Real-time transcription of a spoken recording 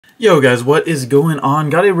Yo guys, what is going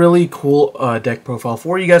on? Got a really cool deck profile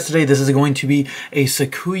for you guys today. This is going to be a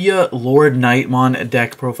Sakuya LordKnightmon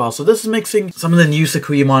deck profile. So this is mixing some of the new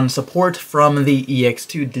Sakuyamon support from the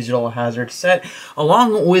EX2 Digital Hazard set,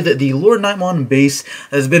 along with the LordKnightmon base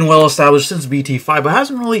that has been well established since BT5, but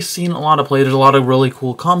hasn't really seen a lot of play. There's a lot of really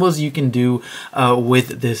cool combos you can do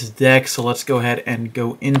with this deck. So let's go ahead and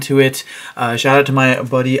go into it. Shout out to my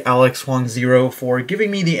buddy Alex Huang0 for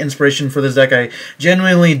giving me the inspiration for this deck. I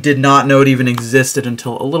genuinely did not know it even existed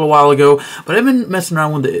until a little while ago, but I've been messing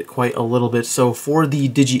around with it quite a little bit. So for the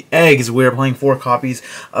Digi Eggs, we're playing 4 copies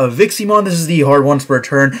of Viximon. This is the hard once per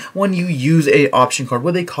turn. When you use a option card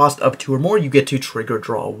with a cost of 2 or more, you get to trigger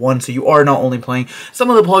draw 1. So you are not only playing some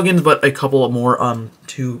of the plugins, but a couple of more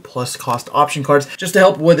 2+ cost option cards just to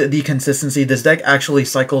help with the consistency. This deck actually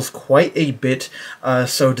cycles quite a bit,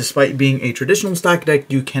 so despite being a traditional stack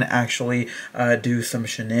deck, you can actually do some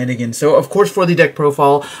shenanigans. So of course, for the deck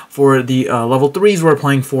profile for the level 3s, we're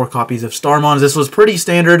playing 4 copies of Starmons. This was pretty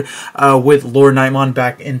standard with LordKnightmon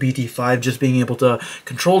back in BT5, just being able to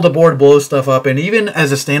control the board, blow stuff up, and even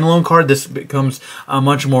as a standalone card, this becomes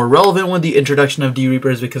much more relevant with the introduction of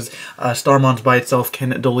D-Reapers, because Starmons by itself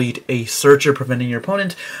can delete a searcher, preventing your opponent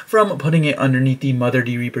from putting it underneath the Mother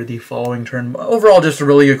D-Reaper the following turn. Overall, just a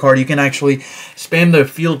really good card. You can actually spam the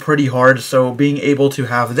field pretty hard, so being able to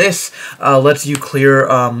have this lets you clear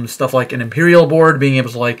stuff like an Imperial board, being able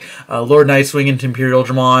to like Lord Knight swing into Imperial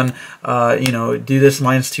Dramon, you know, do this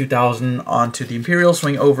 -2000 onto the Imperial,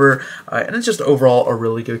 swing over, and it's just overall a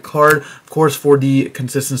really good card. Of course, for the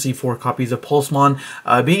consistency, 4 copies of Pulsemon,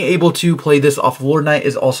 being able to play this off of Lord Knight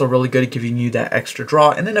is also really good at giving you that extra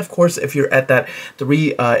draw. And then of course, if you're at that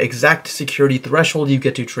 3 exact security threshold, you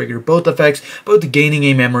get to trigger both effects, both gaining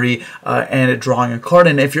a memory and drawing a card.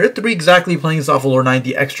 And if you're at 3 exactly playing this off of Lord Knight,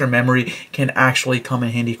 the extra memory can actually come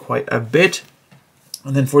in handy quite a bit.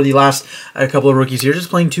 And then for the last couple of rookies here, just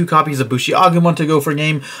playing 2 copies of Bushi Agumon to go for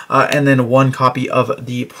game, and then 1 copy of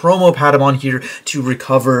the promo Patamon here to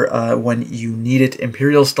recover when you need it.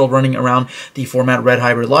 Imperial still running around the format Red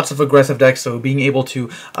Hybrid. Lots of aggressive decks, so being able to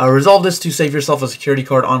resolve this to save yourself a security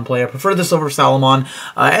card on play. I prefer this over Salamon,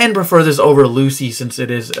 and prefer this over Lucy, since it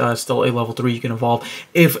is still a level 3 you can evolve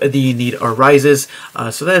if the need arises.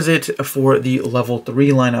 So that is it for the level 3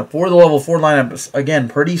 lineup. For the level 4 lineup, again,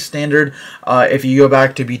 pretty standard. If you go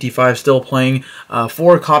back to BT5, still playing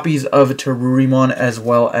 4 copies of Terurimon, as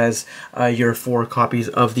well as your 4 copies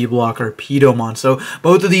of the blocker Pedomon. So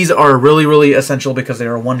both of these are really essential because they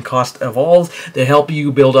are 1 cost evolve. They help you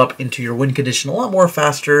build up into your win condition a lot more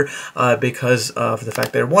faster because of the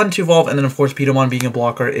fact they're 1 to evolve. And then of course, Pedomon being a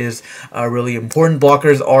blocker is really important.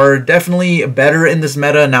 Blockers are definitely better in this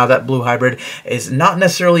meta now that Blue Hybrid is not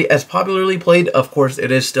necessarily as popularly played. Of course,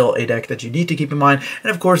 it is still a deck that you need to keep in mind. And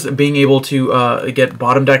of course, being able to get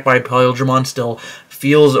bottom deck by Paldramon still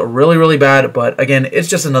feels really bad, but again, it's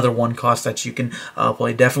just another 1 cost that you can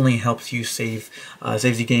play. Definitely helps you saves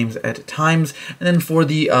you games at times. And then for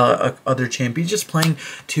the other champions, just playing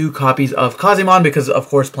 2 copies of Kazemon, because of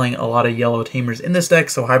course playing a lot of yellow tamers in this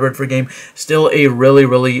deck, so hybrid for game, still a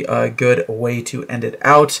really good way to end it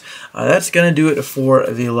out. That's gonna do it for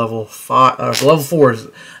the level 4s.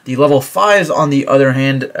 The level 5s, on the other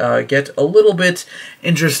hand, get a little bit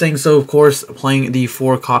interesting. So, of course, playing the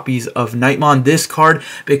 4 copies of Knightmon, this card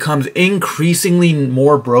becomes increasingly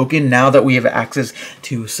more broken now that we have access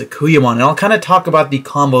to Sakuyamon. And I'll kind of talk about the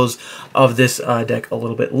combos of this deck a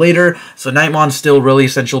little bit later. So, Knightmon's still really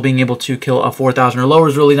essential. Being able to kill a 4,000 or lower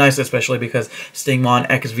is really nice, especially because Stingmon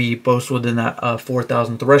XV boasts within that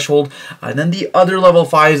 4,000 threshold. And then the other level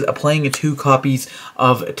 5s, playing 2 copies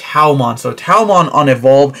of Taomon. So, Taomon on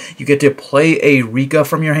Evolve, you get to play a Rika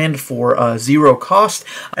from your hand for 0 cost,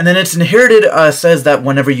 and then its inherited says that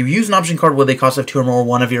whenever you use an option card with a cost of 2 or more,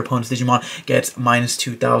 one of your opponent's Digimon gets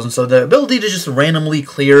 -2000. So the ability to just randomly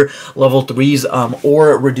clear level 3s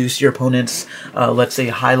or reduce your opponent's, let's say,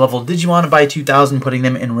 high level Digimon by 2000, putting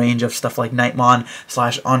them in range of stuff like Knightmon /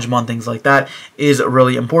 Angemon, things like that, is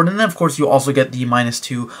really important. And then of course you also get the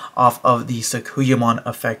 -2 off of the Sakuyamon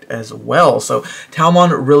effect as well. So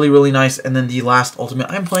Taomon, really nice. And then the last ultimate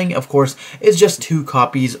I'm playing, of course, is just 2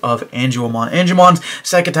 copies of Angemon. Angemon's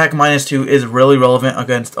Sec Attack -2 is really relevant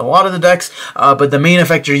against a lot of the decks, but the main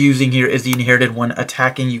effect you're using here is the inherited. When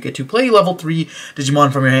attacking, you get to play level 3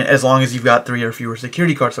 Digimon from your hand as long as you've got 3 or fewer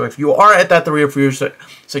security cards. So if you you are at that 3 or 4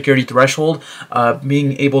 security threshold,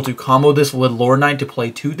 being able to combo this with Lord Knight to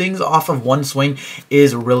play 2 things off of 1 swing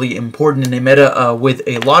is really important in a meta with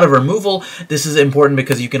a lot of removal. This is important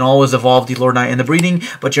because you can always evolve the Lord Knight in the breeding,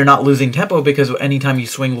 but you're not losing tempo because anytime you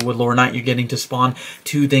swing with Lord Knight, you're getting to spawn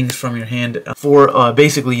 2 things from your hand for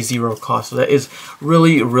basically 0 cost. So that is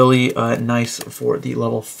really, really nice for the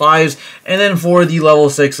level 5s. And then for the level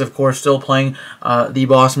 6, of course, still playing the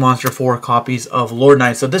boss monster 4 copies of Lord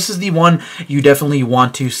Knight. So this is the one you definitely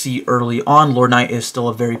want to see early on. Lord Knight is still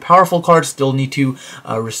a very powerful card. Still need to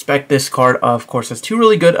respect this card. Of course, has 2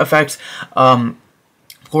 really good effects.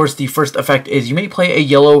 Of course, the first effect is you may play a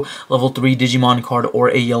yellow level 3 Digimon card or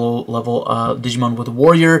a yellow level Digimon with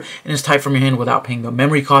Warrior and is typed from your hand without paying the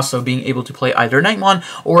memory cost. So being able to play either Knightmon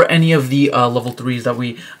or any of the level 3s that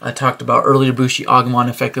we talked about earlier, Bushi, Agumon,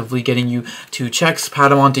 effectively getting you 2 checks,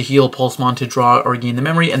 Patamon to heal, Pulsemon to draw or gain the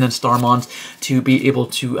memory, and then Starmons to be able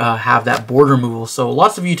to have that board removal. So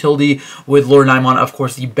lots of utility with Lord Knightmon. Of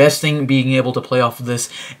course, the best thing being able to play off of this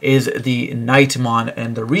is the Knightmon,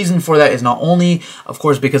 and the reason for that is not only, of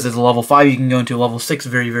course, because it's a level 5, you can go into a level 6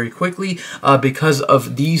 very, very quickly because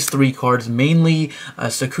of these 3 cards, mainly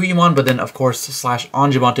Sakuyamon, but then, of course, /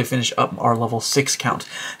 Anjumon to finish up our level 6 count.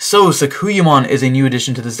 So Sakuyamon is a new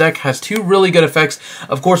addition to this deck, has 2 really good effects.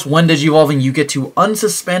 Of course, when Digivolving, you get to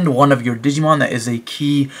unsuspend one of your Digimon. That is a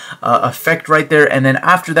key effect right there. And then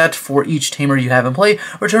after that, for each tamer you have in play,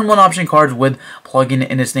 return 1 option card with plugin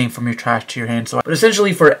in its name from your trash to your hand. So, but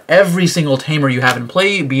essentially, for every single tamer you have in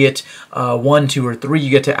play, be it 1, 2, or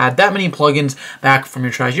 3, you get to add that many plugins back from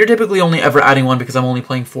your trash. You're typically only ever adding 1 because I'm only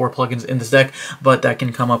playing 4 plugins in this deck, but that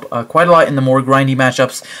can come up quite a lot in the more grindy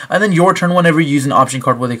matchups. And then your turn, whenever you use an option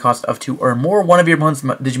card with a cost of 2 or more, one of your opponent's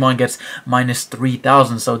Digimon gets minus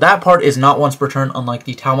 3,000. So that part is not once per turn, unlike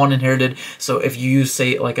the Taomon Inherited. So if you use,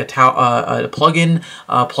 say, like a plugin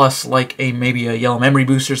plus like maybe a yellow memory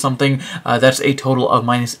boost or something, that's a total of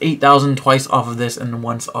minus 8,000 twice off of this and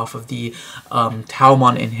once off of the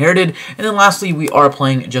Taomon Inherited. And then lastly, we are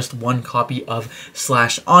playing just 1 copy of /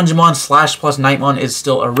 Anjumon. / plus Knightmon is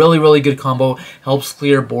still a really, really good combo, helps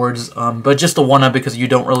clear boards, but just a 1-up because you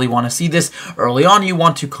don't really want to see this early on. You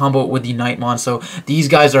want to combo it with the Knightmon, so these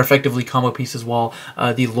guys are effectively combo pieces while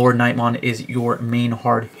the Lord Knightmon is your main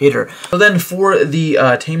hard hitter. So then for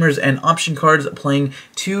the tamers and option cards, playing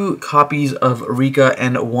 2 copies of Rika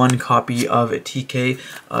and 1 copy of TK,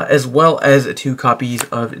 as well as 2 copies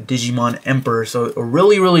of Digimon Emperor. So a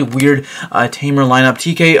really, really weird tamer lineup.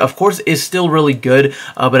 TK, of course, is still really good,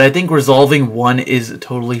 but I think resolving 1 is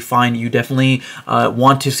totally fine. You definitely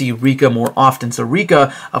want to see Rika more often. So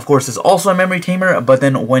Rika, of course, is also a memory tamer, but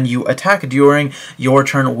then when you attack during your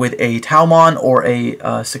turn with a Taomon or a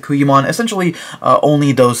Sakuyamon, essentially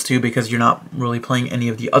only those 2 because you're not really playing any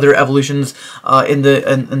of the other evolutions in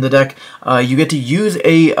the deck, you get to use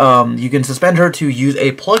a, you can suspend her to use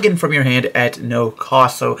a plugin from your hand at no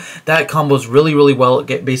cost. So that combos really, really well,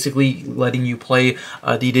 basically letting you play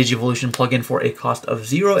the Digivolution plugin for a cost of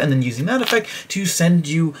 0, and then using that effect to send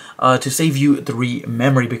you to save you 3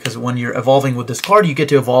 memory, because when you're evolving with this card, you get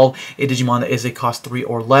to evolve a Digimon that is a cost 3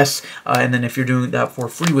 or less, and then if you're doing that for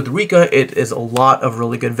free with Rika, it is a lot of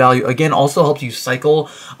really good value. Again, also helps you cycle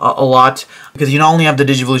a lot because you not only have the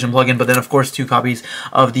Digivolution plugin, but then of course 2 copies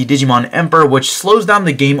of the Digimon Emperor, which slows down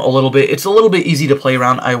the game a little bit. It's a little bit easy to play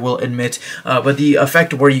around, I will admit, but the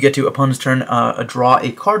effect where you get to opponent's turn draw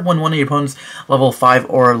a card when one of your opponent's level 5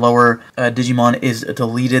 or lower Digimon is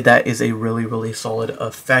deleted, that is a really, really solid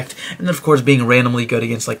effect. And then of course being randomly good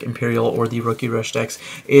against like Imperial or the Rookie Rush decks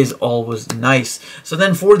is always nice. So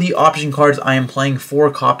then for the option cards, I am playing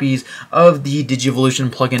 4 copies of the Digivolution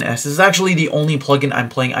plugin S. This is actually the only plugin I'm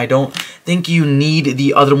playing. I don't think you need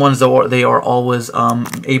the other ones, though they are always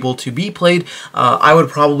able to be played. I would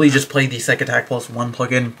probably just play the Sec Attack plus 1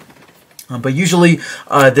 plugin. But usually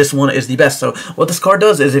this one is the best. So what this card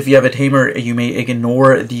does is if you have a tamer, you may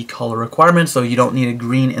ignore the color requirement. So you don't need a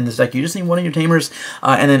green in this deck. You just need one of your tamers.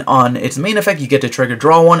 And then on its main effect, you get to trigger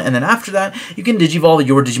draw 1. And then after that, you can Digivolve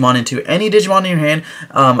your Digimon into any Digimon in your hand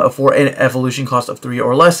for an evolution cost of 3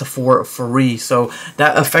 or less for free. So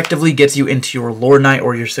that effectively gets you into your Lord Knight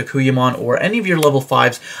or your Sakuyamon or any of your level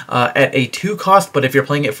 5s at a 2 cost. But if you're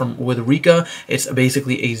playing it with Rika, it's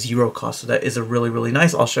basically a 0 cost. So that is a really, really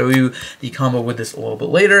nice. I'll show you the combo with this a little bit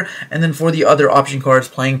later. And then for the other option cards,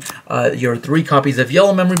 playing your 3 copies of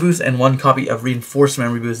Yellow Memory Boost and 1 copy of Reinforced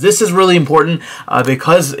Memory Boost. This is really important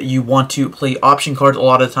because you want to play option cards a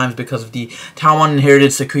lot of times because of the Taomon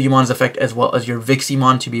Inherited Sakuyamon's effect, as well as your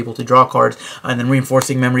Viximon to be able to draw cards, and then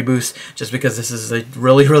Reinforcing Memory Boost, just because this is a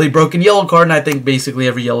really, really broken yellow card, and I think basically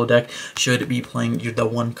every yellow deck should be playing the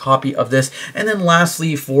 1 copy of this. And then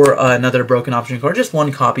lastly, for another broken option card, just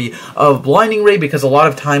 1 copy of Blinding Ray, because a lot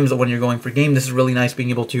of times when you're going for game, this is really nice being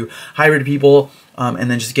able to hybrid people,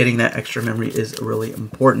 and then just getting that extra memory is really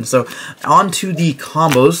important. So on to the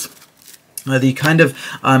combos. The kind of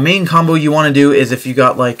main combo you want to do is if you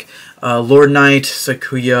got like Lord Knight,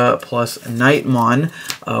 Sakuya plus Knightmon,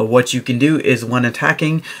 what you can do is when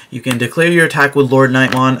attacking, you can declare your attack with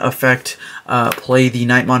Lordknightmon effect, play the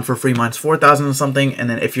Knightmon for free -4,000 or something, and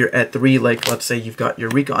then if you're at 3, like let's say you've got your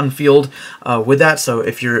Rika on field with that, so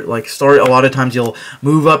if you're like a lot of times you'll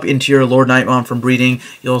move up into your Lordknightmon from breeding,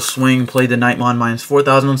 you'll swing, play the Knightmon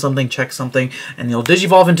 -4,000 on something, check something, and you'll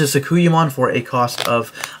Digivolve into Sakuyamon for a cost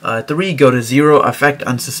of 3, go to 0, effect,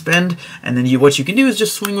 unsuspend, and then what you can do is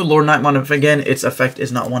just swing with Lordknightmon. If again, its effect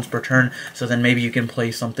is not once per turn, so then maybe you can play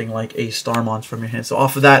something like a Starmon from your hand. So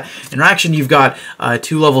off of that interaction, you've got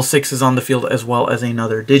 2 level 6s on the field as well as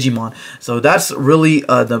another Digimon. So that's really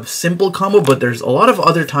the simple combo, but there's a lot of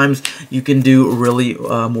other times you can do really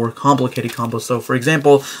more complicated combos. So for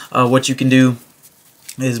example, what you can do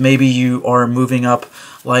is maybe you are moving up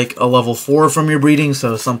like a level 4 from your breeding,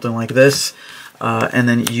 so something like this. And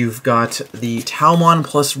then you've got the Taomon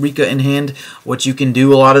plus Rika in hand. What you can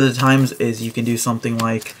do a lot of the times is you can do something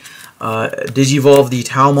like Digivolve the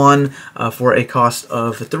Taomon for a cost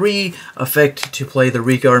of 3, effect to play the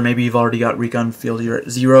Rika, or maybe you've already got Rika on field, you're at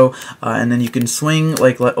 0, and then you can swing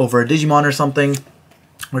like over a Digimon or something.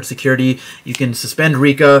 Or security, you can suspend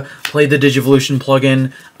Rika, play the Digivolution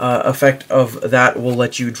plugin, effect of that will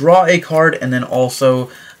let you draw a card, and then also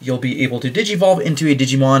you'll be able to Digivolve into a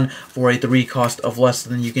Digimon for a 3 cost of less.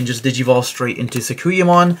 Then you can just Digivolve straight into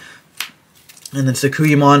Sakuyamon, and then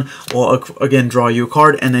Sakuyamon will again draw you a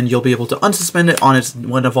card, and then you'll be able to unsuspend it on its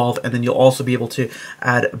when evolve, and then you'll also be able to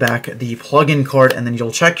add back the plugin card, and then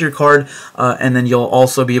you'll check your card, and then you'll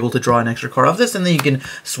also be able to draw an extra card off this, and then you can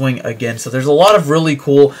swing again. So there's a lot of really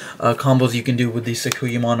cool combos you can do with the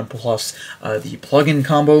Sakuyamon plus the plugin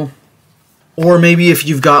combo. Or maybe if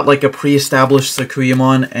you've got like a pre-established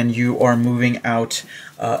Sakuyamon and you are moving out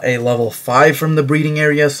a level 5 from the breeding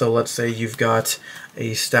area, so let's say you've got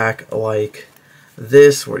a stack like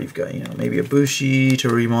this, where you've got, you know, maybe a Bushi,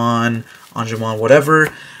 Torimon, Anjumon,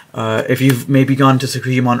 whatever. If you've maybe gone to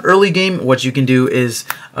Sakuyamon early game, what you can do is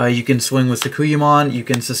you can swing with Sakuyamon, you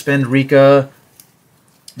can suspend Rika,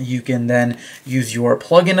 you can then use your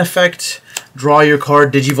plugin effect, draw your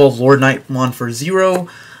card, Digivolve Lordknightmon for 0,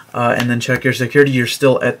 and then check your security, you're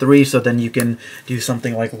still at 3, so then you can do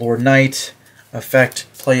something like Lord Knight, effect,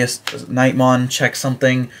 play a Knightmon, check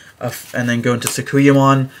something, and then go into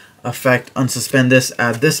Sakuyamon, effect, unsuspend this,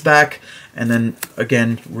 add this back, and then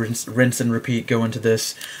again rinse and repeat, go into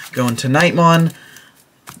this, go into Knightmon,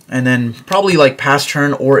 and then probably like past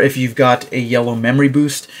turn, or if you've got a yellow memory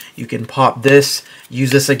boost, you can pop this,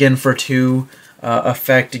 use this again for 2,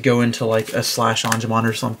 effect to go into like a slash Anjumon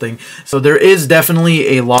or something. So there is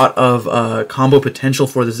definitely a lot of combo potential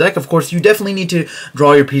for this deck. Of course, you definitely need to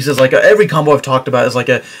draw your pieces. Like every combo I've talked about is like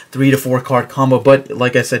a 3 to 4 card combo, but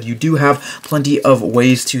like I said, you do have plenty of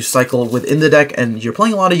ways to cycle within the deck, and you're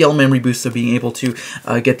playing a lot of yellow memory boosts, so being able to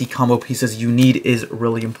get the combo pieces you need is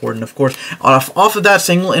really important. Of course, off of that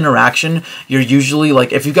single interaction, you're usually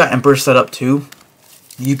like, if you've got Emperor set up too,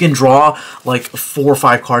 you can draw like 4 or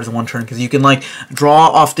 5 cards in one turn, because you can like draw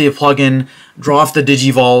off the plugin, draw off the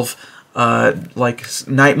Digivolve, like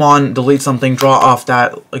Knightmon, delete something, draw off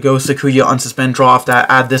that, go Sakuya, unsuspend, draw off that,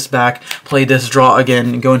 add this back, play this, draw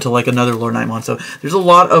again, and go into like another Lordknightmon. So there's a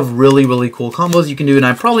lot of really, really cool combos you can do, and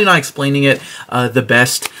I'm probably not explaining it the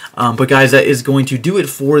best, but guys, that is going to do it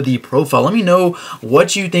for the profile. Let me know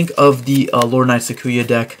what you think of the Lord Knight Sakuya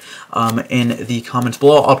deck in the comments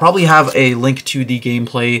below. I'll probably have a link to the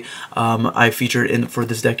gameplay I featured for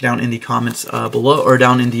this deck down in the comments below, or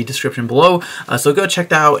down in the description below, so go check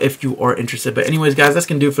that out if you are interested. But anyways, guys, that's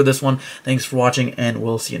gonna do it for this one. Thanks for watching, and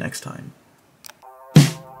we'll see you next time.